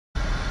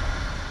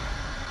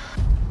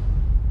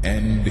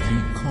And he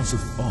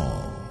causeth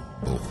all,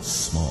 both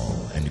small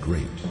and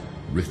great,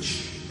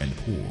 rich and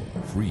poor,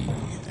 free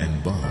and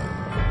bond,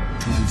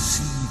 to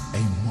receive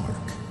a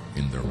mark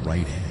in their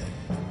right hand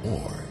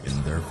or in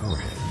their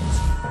foreheads,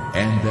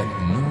 and that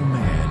no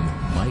man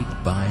might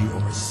buy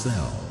or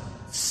sell,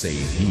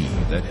 save he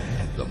that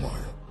had the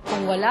mark.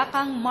 Kung wala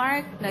kang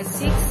mark na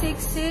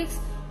 666,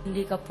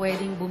 hindi ka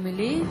pwedeng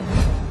bumili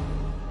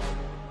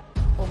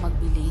o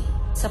magbili.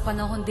 Sa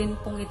panahon din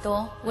pong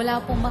ito,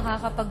 wala pong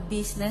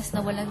makakapag-business na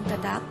walang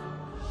tatak.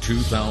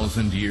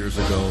 2,000 years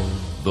ago,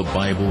 the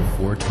Bible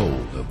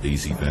foretold of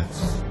these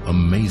events.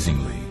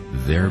 Amazingly,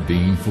 they're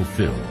being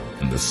fulfilled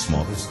in the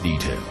smallest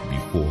detail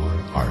before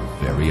our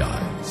very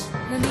eyes.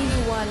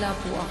 Naniniwala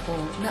po ako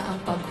na ang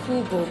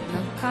paghubog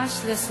ng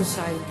cashless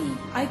society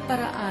ay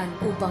paraan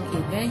upang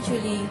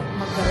eventually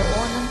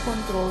magkaroon ng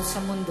control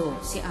sa mundo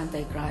si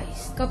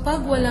Antichrist.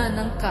 Kapag wala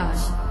ng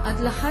cash at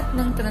lahat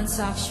ng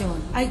transaction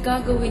ay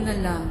gagawin na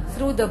lang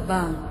through the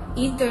bank,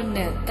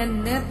 internet,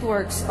 and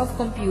networks of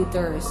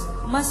computers,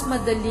 mas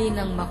madali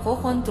nang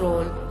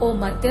makokontrol o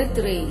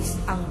matetrace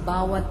ang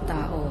bawat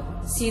tao.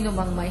 Sino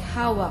mang may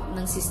hawak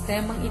ng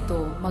sistemang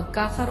ito,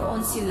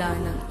 magkakaroon sila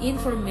ng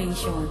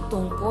information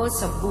tungkol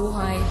sa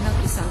buhay ng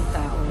isang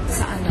tao.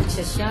 Saan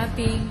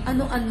nagsha-shopping,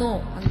 ano-ano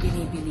ang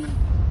binibili.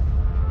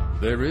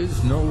 There is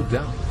no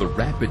doubt the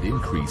rapid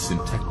increase in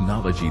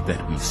technology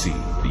that we see,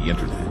 the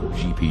internet,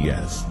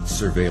 GPS,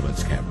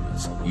 surveillance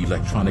cameras,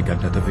 electronic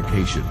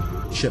identification,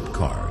 chip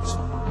cards,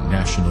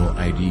 national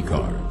ID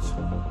cards,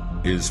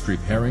 is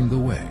preparing the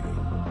way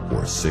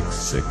for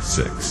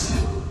 666.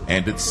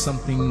 And it's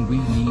something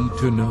we need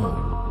to know,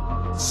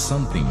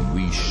 something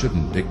we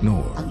shouldn't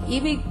ignore. Ang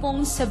ibig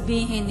pong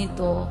sabihin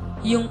nito,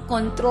 yung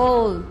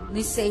control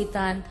ni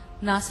Satan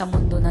nasa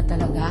mundo na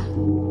talaga.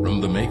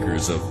 From the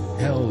makers of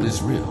Hell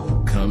is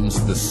Real comes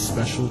the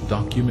special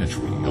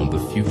documentary on the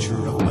future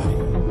of money.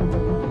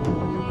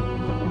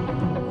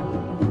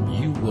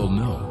 You will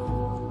know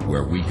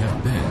where we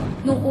have been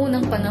Noong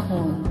unang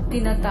panahon,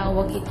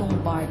 tinatawag itong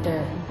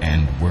barter.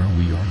 and where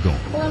we are going.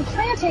 Well,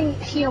 implanting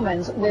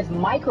humans with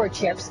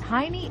microchips.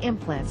 Tiny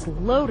implants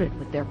loaded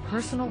with their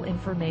personal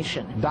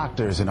information.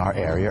 Doctors in our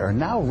area are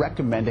now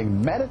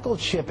recommending medical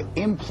chip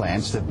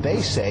implants that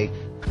they say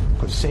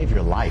could save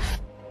your life.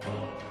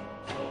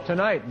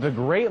 Tonight, the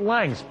great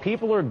lengths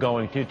people are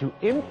going to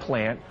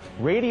implant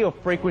radio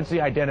frequency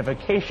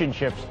identification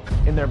chips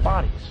in their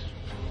bodies.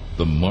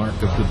 The mark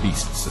of the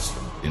beast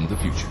system in the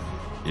future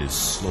is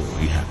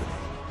slowly happening.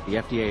 The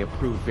FDA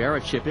approved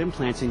Verichip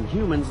implants in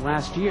humans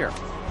last year.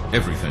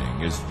 Everything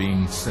is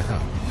being set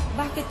up,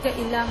 Bakit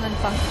kailangan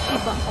pang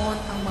ibaon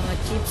ang mga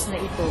chips na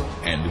ito?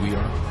 and we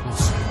are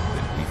closer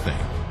than we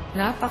think.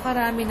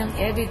 Napakarami ng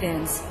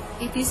evidence.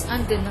 It is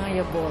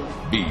undeniable.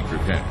 Be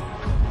prepared,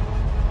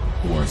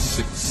 for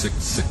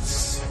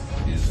 666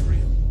 is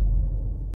real.